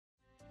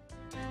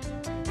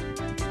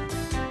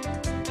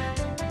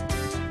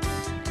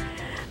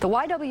The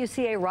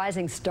YWCA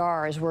Rising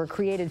Stars were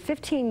created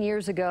 15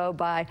 years ago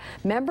by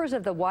members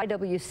of the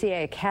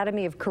YWCA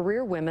Academy of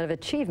Career Women of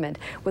Achievement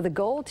with a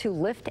goal to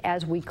lift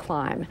as we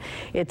climb.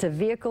 It's a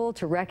vehicle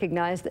to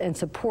recognize and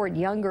support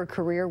younger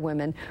career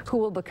women who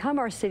will become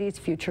our city's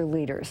future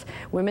leaders.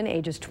 Women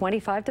ages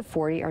 25 to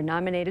 40 are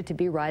nominated to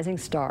be Rising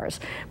Stars.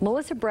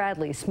 Melissa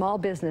Bradley, small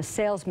business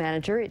sales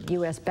manager at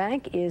U.S.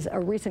 Bank, is a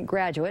recent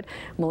graduate.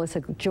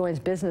 Melissa joins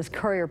Business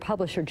Courier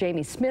publisher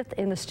Jamie Smith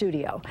in the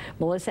studio.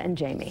 Melissa and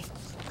Jamie.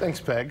 Thanks,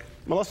 Peg.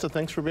 Melissa,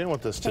 thanks for being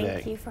with us today.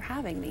 Thank you for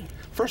having me.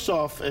 First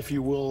off, if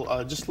you will,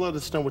 just let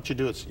us know what you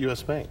do at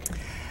U.S. Bank.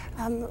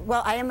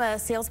 Well, I am a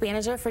sales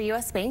manager for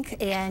U.S. Bank,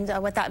 and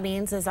what that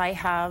means is I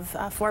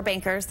have 4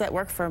 bankers that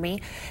work for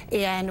me,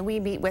 and we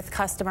meet with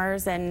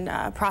customers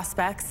and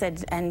prospects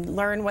and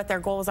learn what their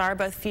goals are,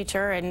 both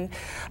future and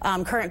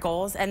current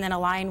goals, and then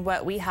align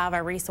what we have,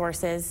 our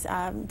resources,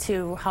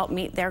 to help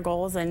meet their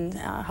goals and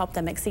help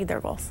them exceed their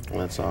goals.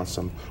 Well, that's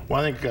awesome.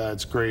 Well, I think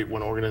it's great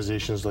when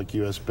organizations like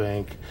U.S.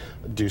 Bank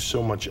do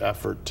so much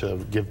effort to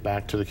give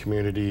back to the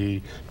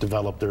community,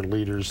 develop their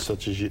leaders,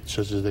 such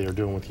as they are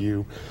doing with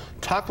you.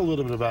 Talk a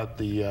little bit about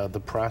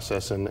the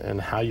process and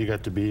how you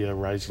got to be a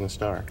Rising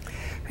Star.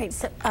 Right.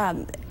 So,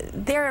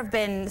 there have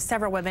been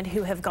several women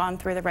who have gone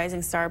through the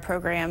Rising Star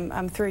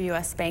program through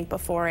U.S. Bank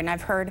before, and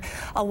I've heard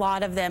a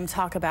lot of them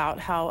talk about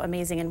how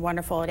amazing and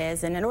wonderful it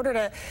is. And in order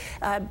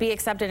to be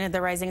accepted into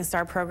the Rising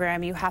Star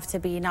program, you have to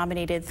be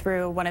nominated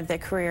through one of the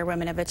Career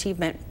Women of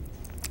Achievement.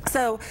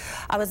 So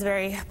I was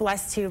very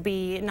blessed to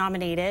be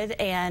nominated,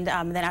 and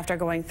then after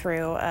going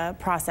through a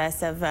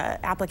process of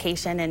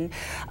application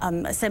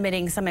and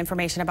submitting some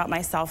information about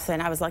myself, then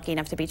I was lucky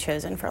enough to be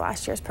chosen for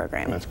last year's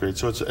program. That's great.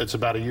 So it's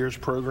about a year's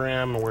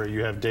program where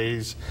you have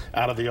days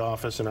out of the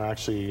office and are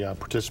actually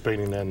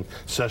participating in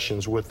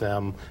sessions with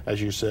them,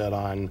 as you said,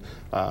 on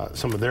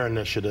some of their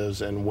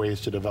initiatives and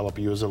ways to develop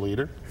you as a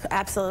leader.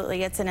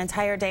 Absolutely. It's an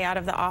entire day out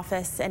of the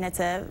office, and it's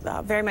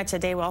a very much a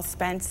day well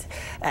spent.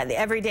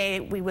 Every day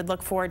we would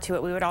look forward to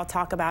it. We would all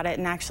talk about it,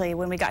 and actually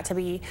when we got to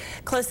be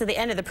close to the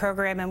end of the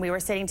program and we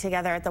were sitting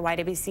together at the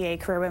YWCA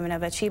Career Women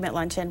of Achievement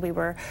Luncheon, we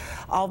were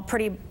all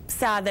pretty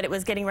sad that it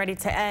was getting ready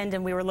to end,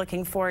 and we were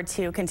looking forward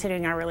to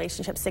continuing our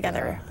relationships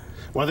together. Yeah.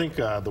 Well, I think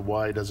the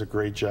Y does a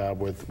great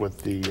job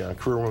with the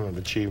Career Women of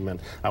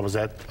Achievement. I was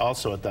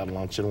also at that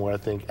luncheon where I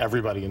think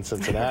everybody in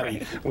Cincinnati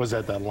right. was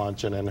at that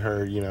luncheon, and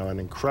heard an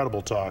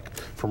incredible talk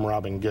from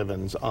Robin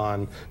Givens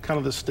on kind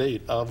of the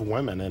state of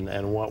women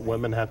and what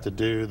women have to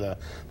do,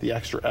 the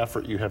extra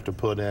effort you have to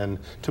put in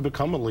to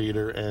become a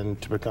leader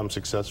and to become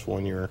successful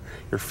in your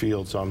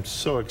field. So I'm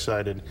so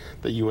excited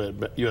that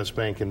U.S.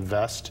 Bank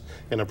invest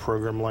in a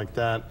program like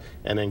that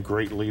and in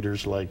great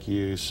leaders like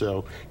you.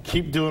 So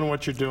keep doing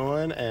what you're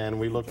doing,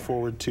 and we look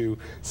forward to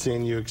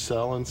seeing you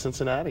excel in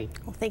Cincinnati.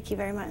 Well, thank you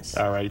very much.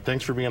 All right.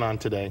 Thanks for being on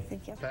today.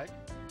 Thank you. Okay.